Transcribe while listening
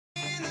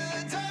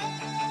So light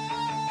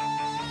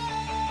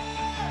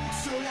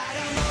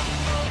 'em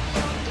up,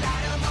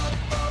 light 'em up,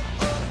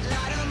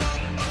 light 'em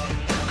up,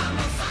 I'm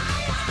on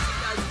fire.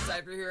 Guys, it's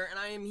Zypher here, and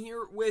I am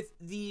here with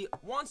the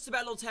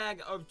WantstoBattle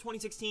Tag of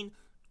 2016.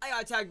 I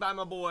got tagged by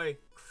my boy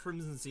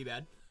Crimson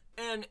Seabed,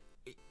 and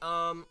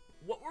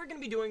what we're gonna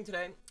be doing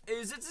today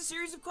is it's a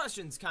series of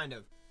questions, kind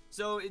of.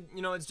 So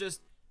it's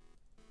just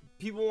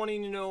people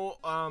wanting to know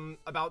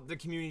about the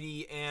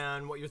community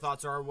and what your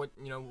thoughts are, what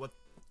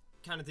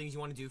kind of things you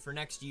want to do for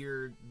next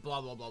year,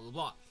 blah blah blah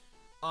blah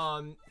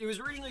blah. It was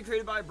originally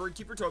created by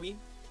Birdkeeper Toby.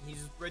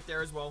 He's right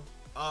there as well.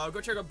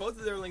 Go check out both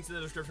of their links in the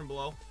description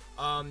below.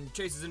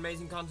 Chase is an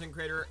amazing content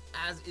creator,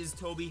 as is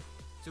Toby.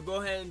 So go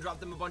ahead and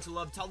drop them a bunch of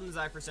love. Tell them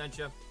Zypher sent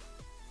you.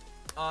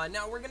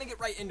 Now we're gonna get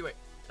right into it.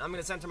 I'm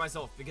gonna center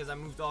myself because I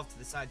moved off to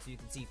the side so you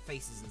can see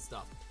faces and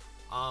stuff.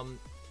 Now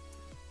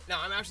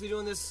I'm actually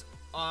doing this.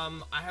 I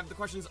have the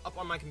questions up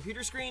on my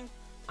computer screen.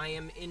 I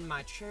am in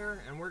my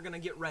chair, and we're gonna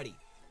get ready.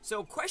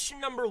 So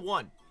question number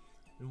 1.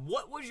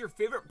 What was your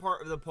favorite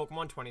part of the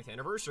Pokemon 20th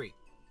anniversary?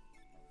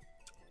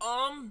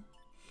 Pokemon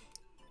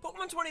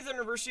 20th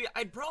anniversary,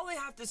 I'd probably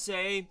have to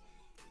say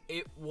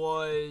it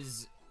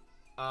was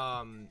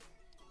a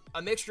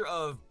mixture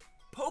of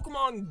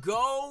Pokemon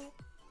Go,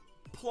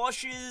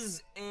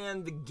 plushes,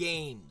 and the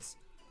games.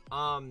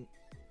 I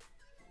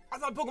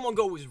thought Pokemon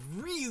Go was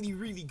really,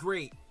 really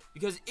great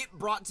because it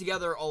brought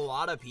together a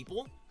lot of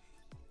people.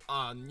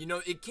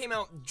 It came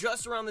out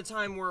just around the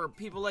time where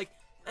people like,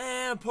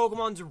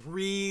 Pokemon's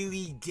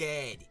really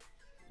dead.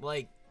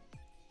 Like,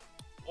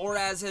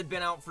 ORAS had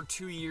been out for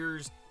 2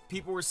 years.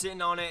 People were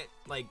sitting on it.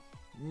 Like,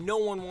 no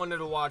one wanted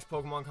to watch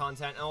Pokemon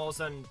content. And all of a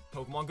sudden,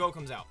 Pokemon Go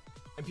comes out.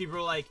 And people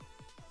are like,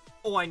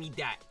 oh, I need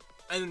that.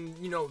 And,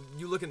 you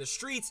look in the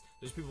streets.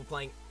 There's people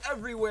playing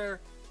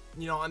everywhere.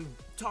 I'm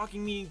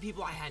meeting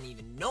people I hadn't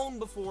even known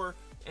before.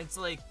 And it's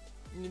like,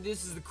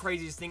 this is the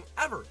craziest thing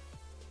ever.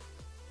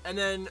 And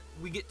then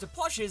we get to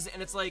plushes,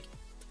 and it's like,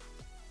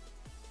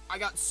 I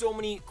got so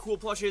many cool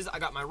plushes. I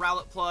got my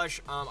Rowlet plush.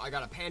 I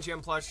got a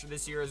Pancham plush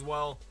this year as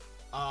well.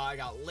 I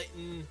got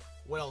Litten.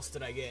 What else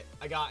did I get?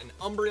 I got an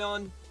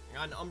Umbreon. I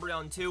got an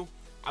Umbreon too.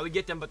 I would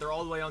get them, but they're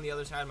all the way on the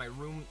other side of my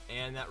room,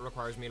 and that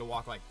requires me to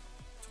walk like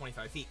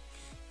 25 feet.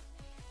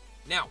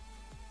 Now,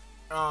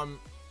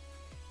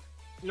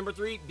 number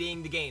 3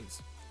 being the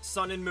games.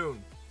 Sun and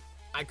Moon.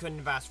 I couldn't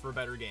have asked for a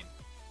better game.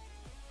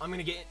 I'm going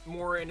to get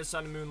more into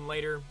Sun and Moon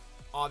later.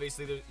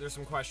 Obviously, there's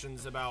some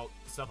questions about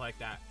stuff like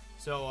that.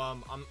 So,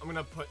 I'm going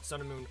to put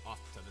Sun and Moon off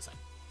to the side.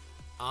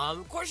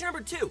 Question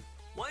number 2.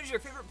 What is your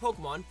favorite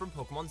Pokemon from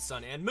Pokemon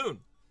Sun and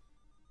Moon?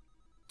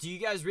 Do you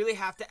guys really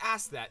have to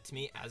ask that to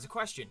me as a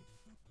question?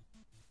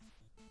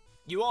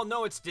 You all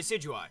know it's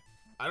Decidueye.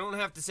 I don't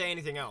have to say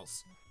anything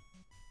else.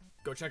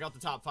 Go check out the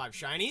top 5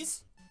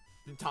 shinies,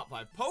 the top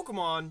 5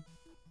 Pokemon,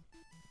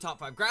 top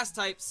 5 grass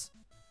types,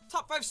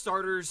 top 5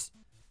 starters.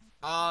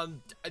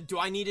 Do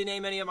I need to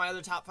name any of my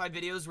other top 5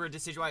 videos where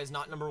Decidueye is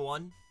not number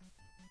 1?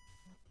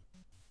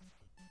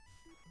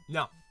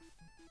 No.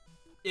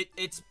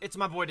 It's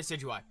my boy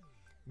Decidueye.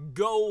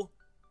 Go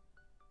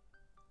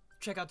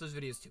check out those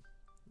videos too.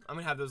 I'm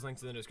gonna have those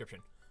links in the description.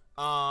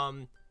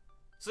 So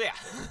yeah.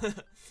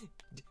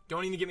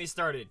 Don't even get me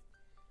started.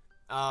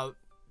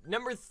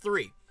 Number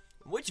 3.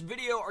 Which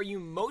video are you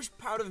most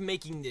proud of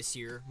making this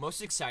year,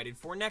 most excited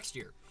for next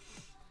year?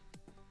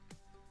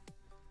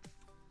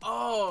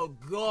 Oh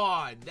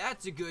god,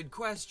 that's a good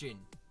question.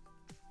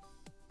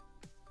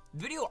 The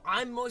video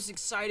I'm most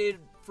excited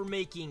for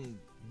making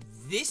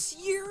this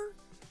year?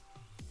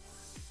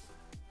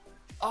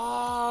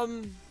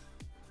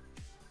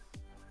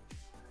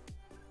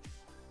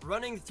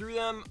 Running through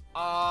them,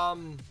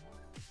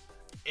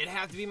 it'd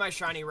have to be my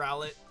shiny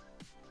Rowlet.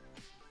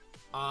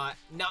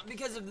 Not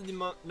because of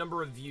the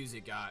number of views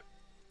it got,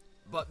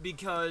 but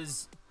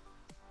because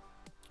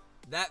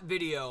that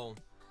video,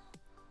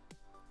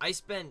 I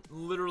spent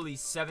literally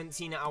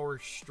 17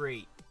 hours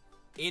straight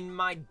in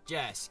my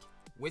desk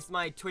with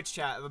my Twitch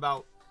chat of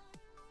about,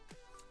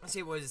 let's say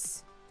it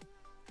was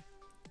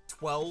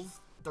 12,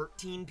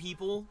 13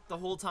 people the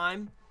whole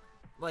time.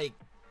 Like,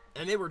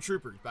 and they were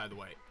troopers, by the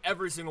way.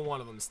 Every single one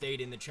of them stayed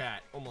in the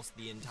chat almost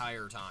the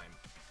entire time.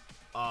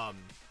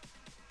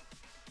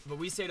 But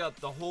we stayed up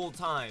the whole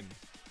time.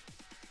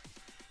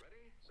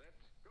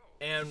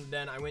 And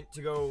then I went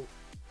to go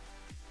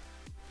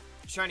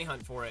shiny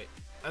hunt for it.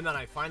 And then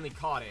I finally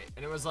caught it.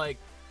 And it was like,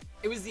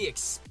 it was the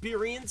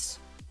experience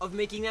of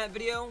making that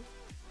video,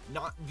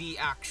 not the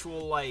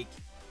actual, like,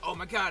 oh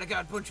my god, I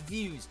got a bunch of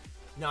views.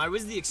 No, it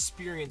was the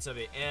experience of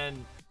it.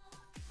 And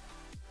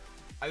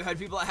I've had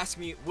people ask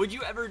me, would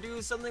you ever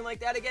do something like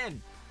that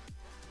again?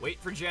 Wait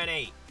for Gen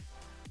 8.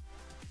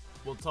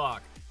 We'll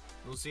talk.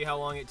 We'll see how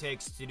long it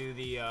takes to do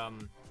the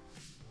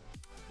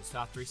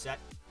top 3 set.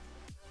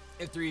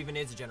 If there even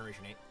is a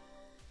Generation 8.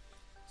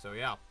 So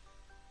yeah.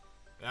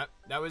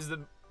 That was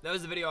the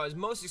video I was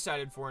most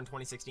excited for in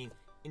 2016.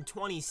 In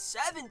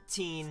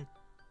 2017,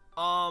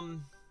 I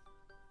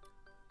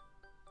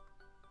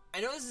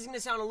know this is gonna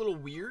sound a little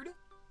weird,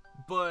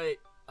 but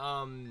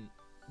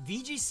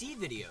VGC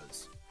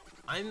videos.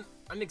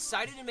 I'm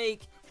excited to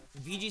make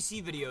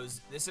VGC videos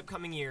this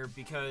upcoming year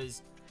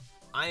because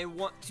I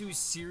want to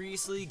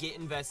seriously get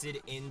invested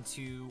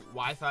into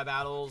Wi-Fi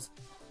battles,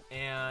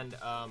 and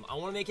I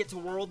want to make it to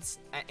Worlds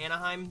at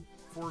Anaheim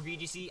for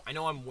VGC. I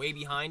know I'm way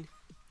behind.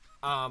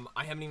 I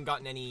haven't even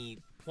gotten any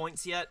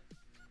points yet,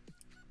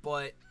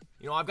 but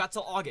you know, I've got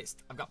till August.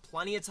 I've got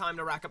plenty of time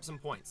to rack up some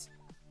points.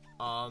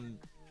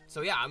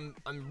 So yeah,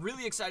 I'm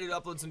really excited to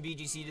upload some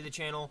VGC to the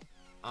channel.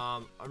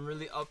 I'm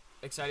really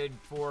excited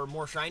for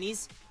more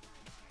shinies.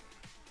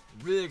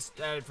 Really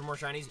excited for more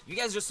shinies. You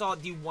guys just saw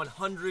the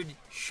 100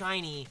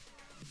 shiny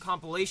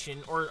compilation,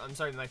 or I'm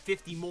sorry, my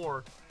 50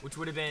 more, which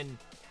would have been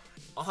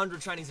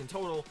 100 shinies in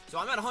total. So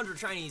I'm at 100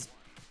 shinies.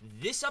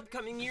 This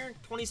upcoming year,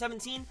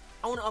 2017,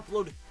 I want to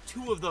upload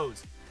 2 of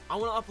those. I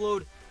want to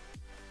upload,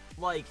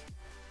 like,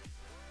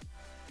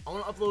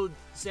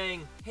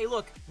 saying, hey,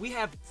 look, we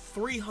have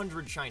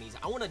 300 shinies.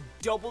 I want to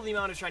double the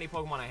amount of shiny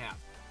Pokemon I have.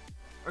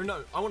 Or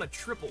no, I want to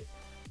triple.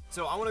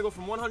 So I want to go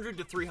from 100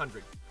 to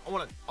 300. I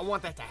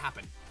want that to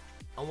happen.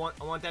 I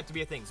want that to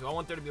be a thing. So I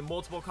want there to be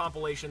multiple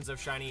compilations of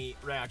shiny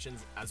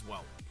reactions as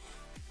well.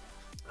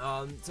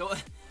 So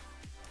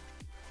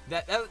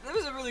that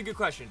was a really good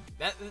question.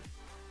 That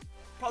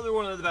probably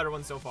one of the better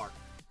ones so far.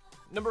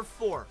 Number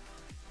 4.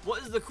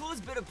 What is the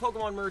coolest bit of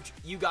Pokemon merch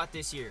you got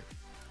this year?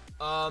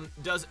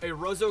 Does a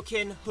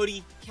Rozokin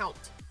hoodie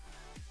count?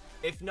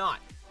 If not,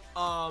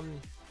 I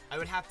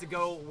would have to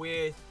go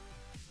with,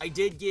 I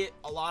did get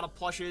a lot of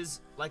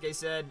plushes, like I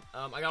said.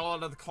 I got a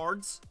lot of the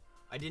cards.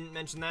 I didn't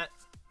mention that.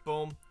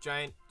 Boom,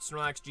 giant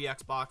Snorlax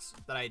GX box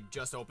that I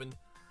just opened.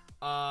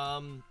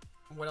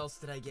 What else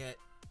did I get?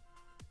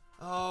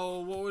 Oh,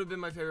 what would have been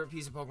my favorite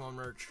piece of Pokemon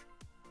merch?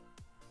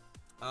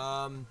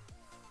 Yeah,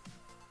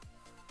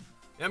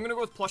 I'm gonna go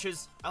with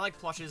plushes. I like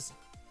plushes.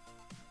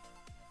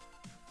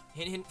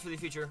 Hint, hint for the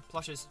future.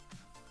 Plushes.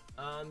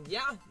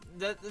 Yeah,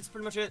 that's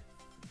pretty much it.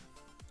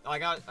 Oh, I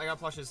got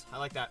plushes. I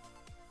like that.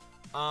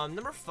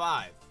 Number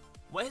 5.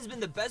 What has been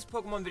the best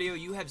Pokemon video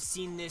you have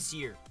seen this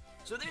year?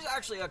 So there's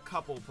actually a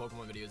couple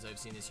Pokemon videos I've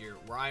seen this year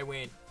where I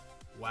went,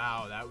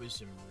 wow, that was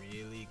some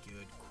really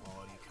good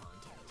quality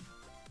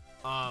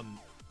content.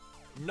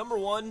 Number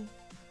 1,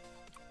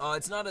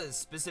 it's not a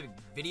specific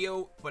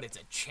video, but it's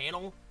a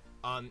channel.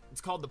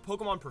 It's called the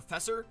Pokemon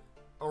Professor,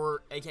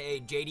 or aka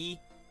JD.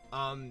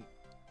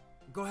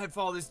 Go ahead,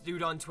 follow this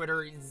dude on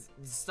Twitter. His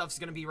stuff's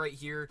gonna be right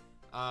here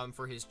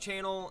for his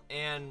channel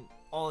and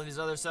all of his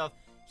other stuff.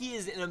 He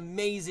is an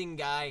amazing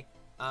guy.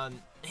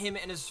 Him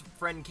and his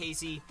friend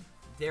Casey,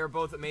 they're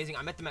both amazing.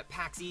 I met them at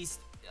PAX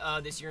East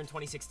this year in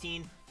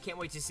 2016. Can't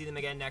wait to see them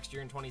again next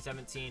year in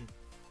 2017.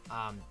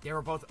 They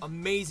were both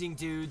amazing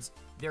dudes.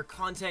 Their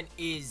content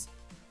is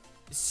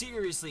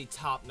seriously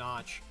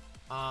top-notch.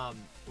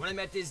 When I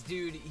met this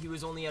dude, he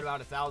was only at about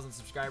 1,000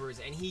 subscribers,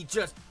 and he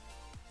just,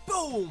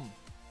 boom,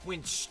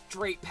 went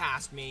straight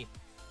past me.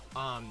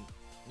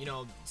 You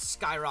know,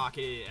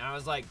 skyrocketed, and I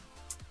was like,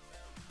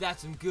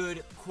 that's some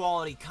good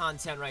quality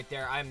content right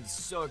there. I'm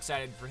so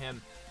excited for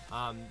him.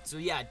 So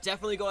yeah,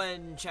 definitely go ahead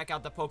and check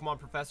out the Pokemon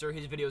Professor.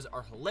 His videos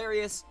are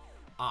hilarious.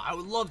 I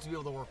would love to be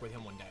able to work with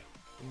him one day.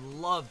 I would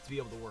love to be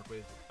able to work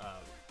with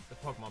the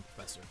Pokemon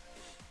Professor.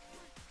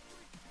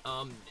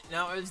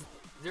 Now, is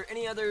there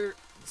any other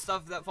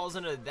stuff that falls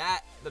into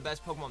that, the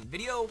best Pokemon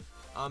video?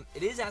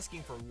 It is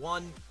asking for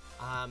 1.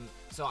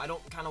 So I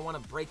don't kind of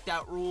want to break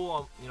that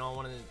rule. You know, I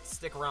want to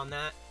stick around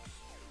that.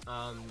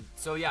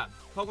 So yeah,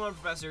 Pokemon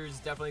Professor's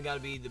definitely got to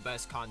be the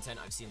best content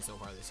I've seen so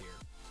far this year.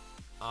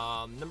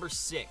 Number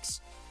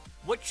 6.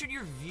 What should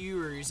your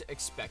viewers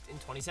expect in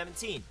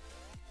 2017?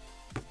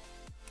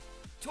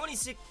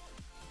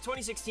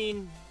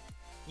 2016,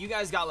 you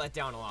guys got let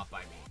down a lot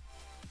by me.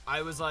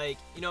 I was like,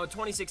 you know,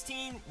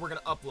 2016, we're going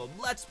to upload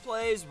Let's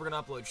Plays, we're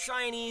going to upload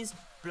Shinies,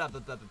 blah,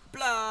 blah, blah, blah,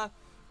 blah.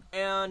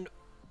 And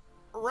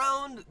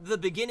around the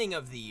beginning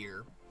of the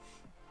year,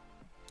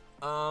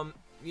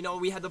 you know,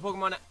 we had the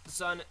Pokemon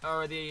Sun,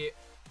 or the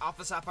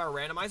Alpha Sapphire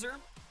Randomizer.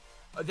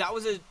 That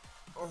was a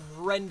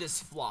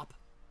horrendous flop.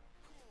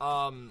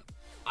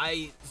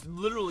 I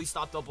literally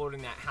stopped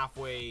uploading that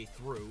halfway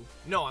through.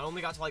 No, I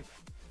only got to like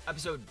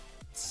episode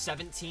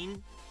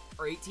 17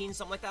 or 18,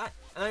 something like that.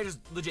 And I just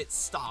legit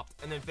stopped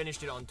and then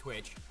finished it on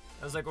Twitch.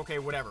 I was like, okay,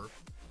 whatever.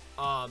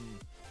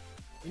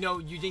 You know,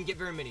 you didn't get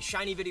very many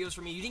shiny videos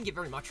from me. You didn't get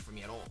very much from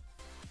me at all.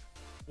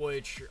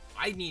 Which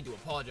I need to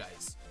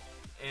apologize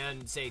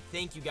and say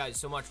thank you guys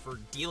so much for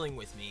dealing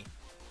with me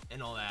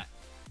and all that.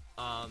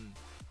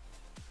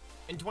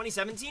 In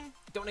 2017,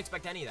 don't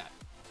expect any of that.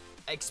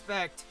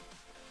 Expect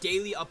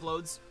daily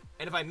uploads,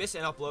 and if I miss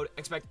an upload,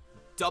 expect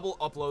double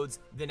uploads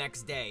the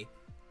next day.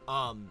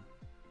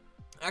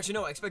 Actually,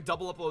 no, expect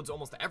double uploads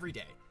almost every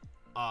day.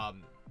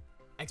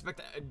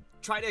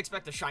 Try to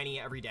expect a shiny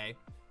every day,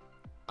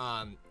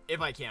 if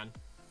I can.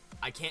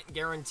 I can't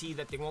guarantee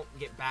that they won't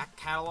get back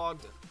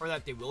cataloged, or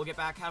that they will get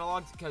back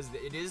cataloged, because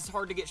it is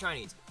hard to get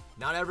shinies.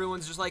 Not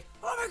everyone's just like,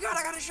 oh my god,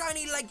 I got a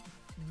shiny, like,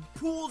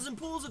 pools and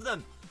pools of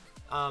them.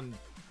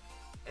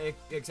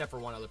 Except for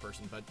one other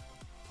person, but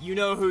you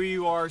know who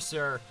you are,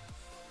 sir.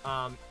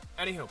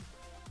 Anywho,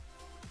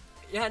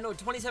 yeah, no,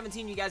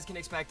 2017, you guys can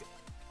expect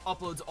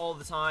uploads all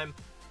the time.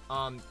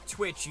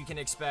 Twitch, you can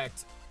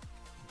expect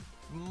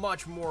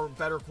much more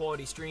better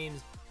quality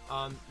streams.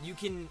 You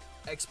can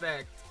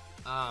expect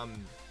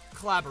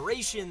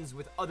collaborations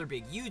with other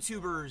big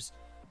YouTubers,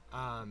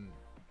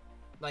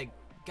 like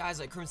guys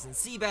like Crimson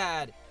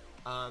Seabad.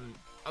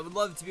 I would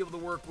love to be able to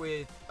work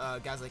with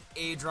guys like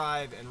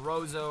A-Drive and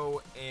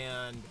Rozo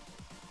and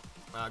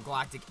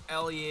Galactic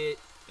Elliot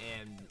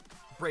and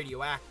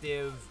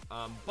Radioactive,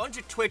 bunch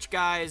of Twitch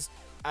guys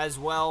as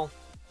well,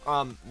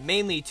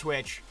 mainly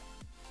Twitch,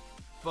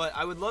 but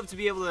I would love to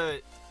be able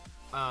to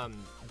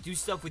do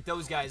stuff with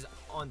those guys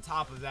on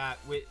top of that,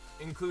 with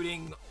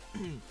including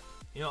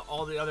you know,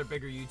 all the other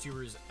bigger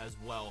YouTubers as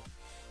well.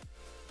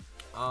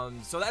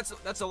 So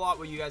that's a lot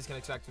what you guys can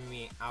expect from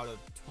me out of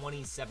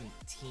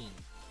 2017.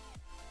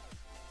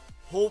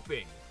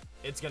 Hoping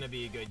it's gonna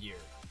be a good year.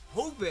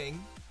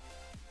 Hoping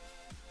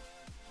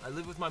I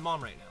live with my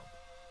mom right now.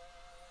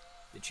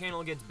 The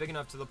channel gets big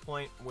enough to the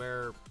point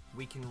where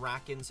we can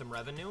rack in some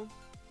revenue,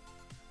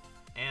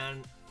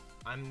 and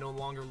I'm no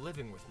longer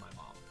living with my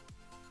mom.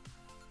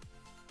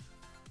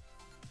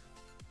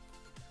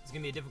 It's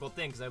gonna be a difficult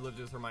thing because I've lived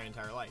with her my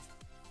entire life.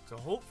 So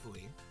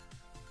hopefully,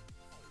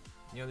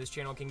 you know, this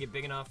channel can get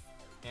big enough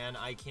and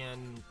I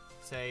can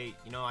say,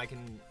 you know, I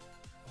can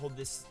hold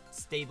this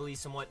stably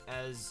somewhat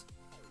as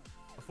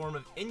a form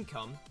of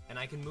income and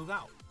I can move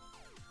out.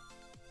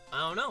 I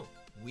don't know.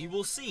 We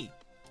will see.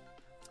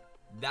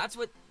 That's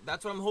what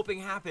I'm hoping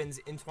happens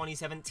in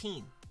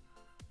 2017.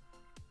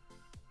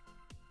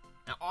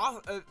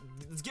 Now,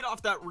 let's get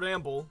off that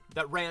ramble,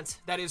 that rant.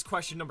 That is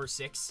question number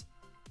 6.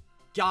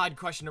 God,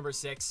 question number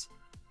 6.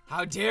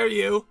 How dare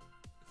you?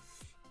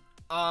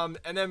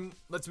 And then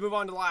let's move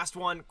on to the last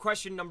one.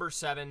 Question number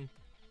 7.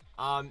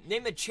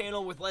 Name a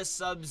channel with less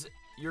subs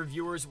your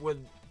viewers will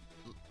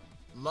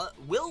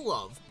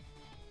love.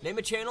 Name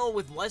a channel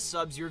with less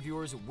subs your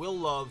viewers will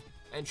love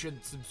and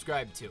should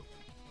subscribe to.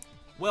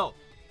 Well,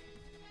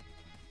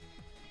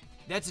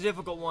 that's a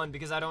difficult one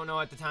because I don't know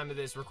at the time of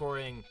this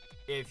recording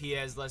if he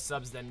has less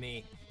subs than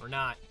me or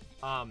not.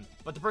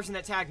 But the person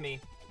that tagged me,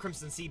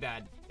 Crimson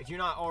Seabad, if you're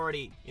not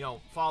already, you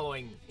know,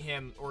 following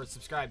him or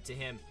subscribed to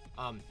him,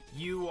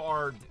 you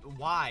are,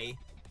 why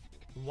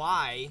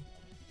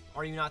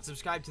are you not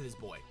subscribed to this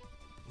boy?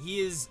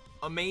 He is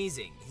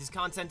amazing. His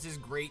content is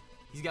great.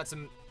 He's got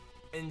some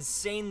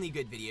insanely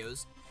good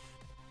videos.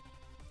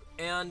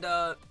 And,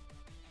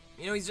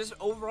 you know, he's just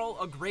overall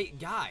a great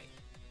guy.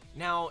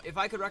 Now, if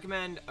I could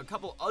recommend a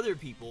couple other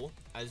people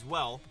as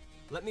well,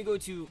 let me go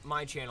to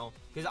my channel,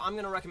 because I'm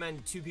going to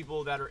recommend 2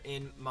 people that are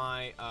in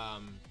my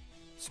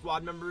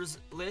squad members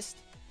list.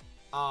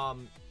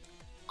 I'm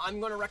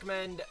going to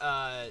recommend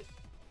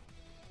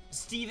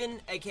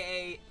Steven,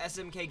 aka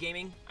SMK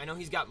Gaming. I know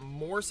he's got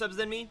more subs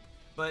than me,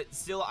 but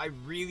still, I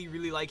really,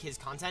 really like his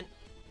content.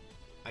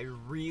 I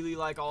really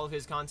like all of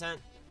his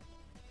content.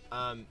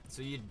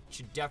 So you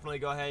should definitely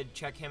go ahead,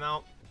 check him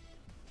out.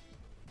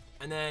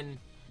 And then,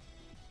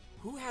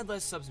 who had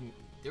less subs?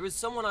 There was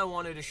someone I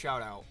wanted to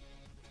shout out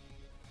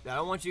that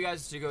I want you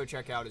guys to go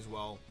check out as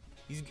well.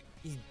 He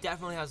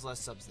definitely has less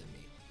subs than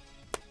me.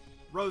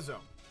 Rozo.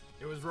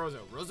 It was Rozo.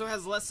 Rozo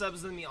has less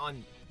subs than me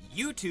on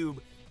YouTube,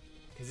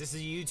 because this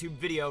is a YouTube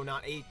video,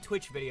 not a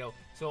Twitch video.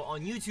 So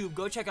on YouTube,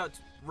 go check out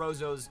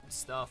Rozo's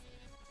stuff.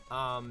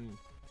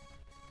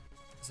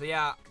 So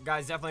yeah,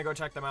 guys, definitely go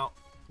check them out.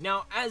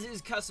 Now, as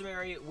is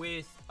customary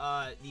with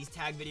these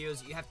tag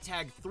videos, you have to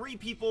tag 3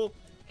 people,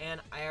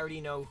 and I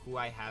already know who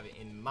I have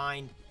in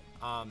mind.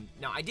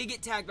 Now, I did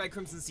get tagged by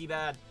Crimson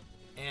Seabad,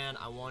 and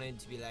I wanted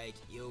to be like,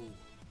 yo,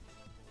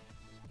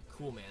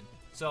 cool, man.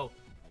 So,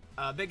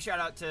 big shout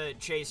out to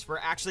Chase for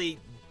actually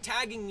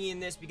tagging me in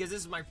this, because this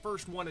is my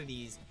first one of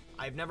these.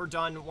 I've never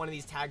done one of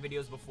these tag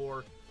videos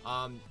before.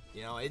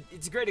 You know,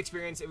 it's a great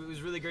experience. It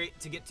was really great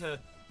to get to,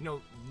 you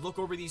know, look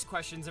over these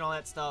questions and all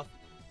that stuff,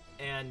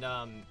 and,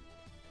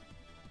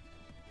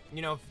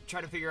 you know,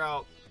 try to figure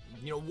out,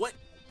 you know,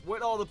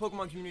 what all the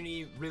Pokemon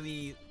community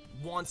really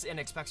wants and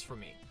expects from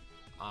me.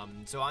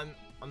 So I'm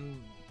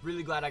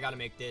really glad I got to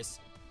make this.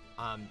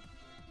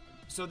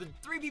 So the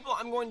 3 people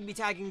I'm going to be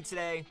tagging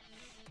today,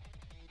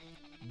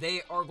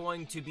 they are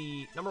going to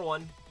be, number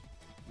 1,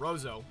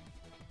 Rozo,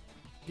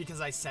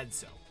 because I said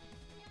so.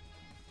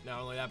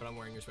 Not only that, but I'm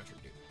wearing your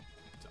sweatshirt, dude.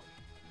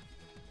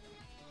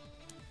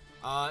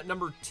 So.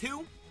 Number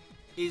 2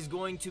 is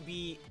going to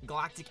be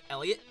Galactic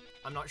Elliot.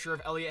 I'm not sure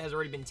if Elliot has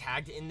already been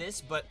tagged in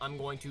this, but I'm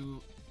going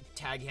to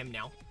tag him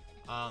now.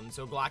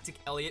 So Galactic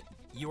Elliot,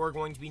 you are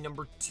going to be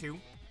number 2.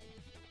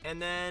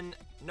 And then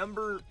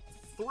number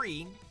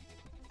 3,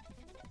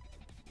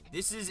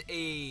 this is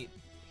a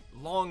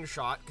long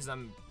shot, because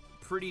I'm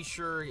pretty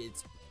sure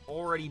it's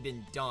already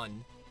been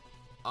done.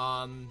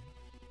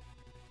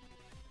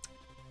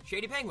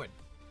 Shady Penguin.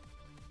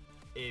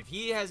 If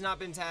he has not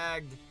been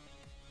tagged,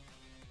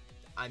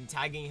 I'm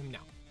tagging him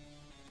now.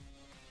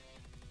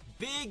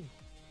 Big,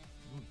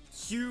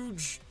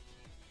 huge,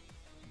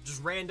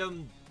 just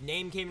random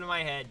name came to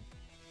my head.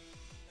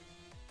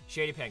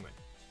 Shady Penguin.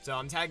 So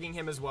I'm tagging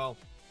him as well.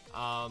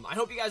 I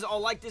hope you guys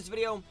all like this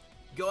video.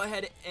 go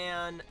ahead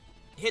and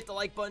hit the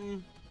like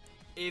button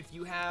if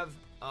you have.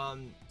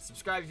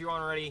 Subscribe if you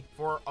aren't already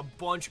for a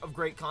bunch of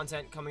great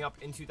content coming up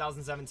in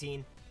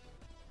 2017.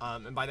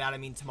 And by that I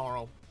mean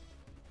tomorrow,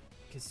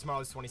 because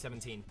tomorrow is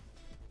 2017.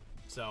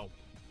 So,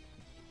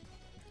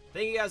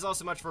 thank you guys all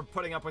so much for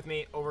putting up with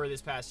me over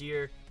this past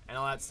year and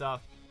all that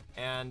stuff.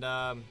 And,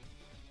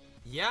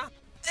 yeah.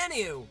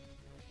 Anywho,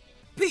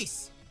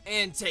 peace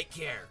and take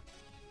care.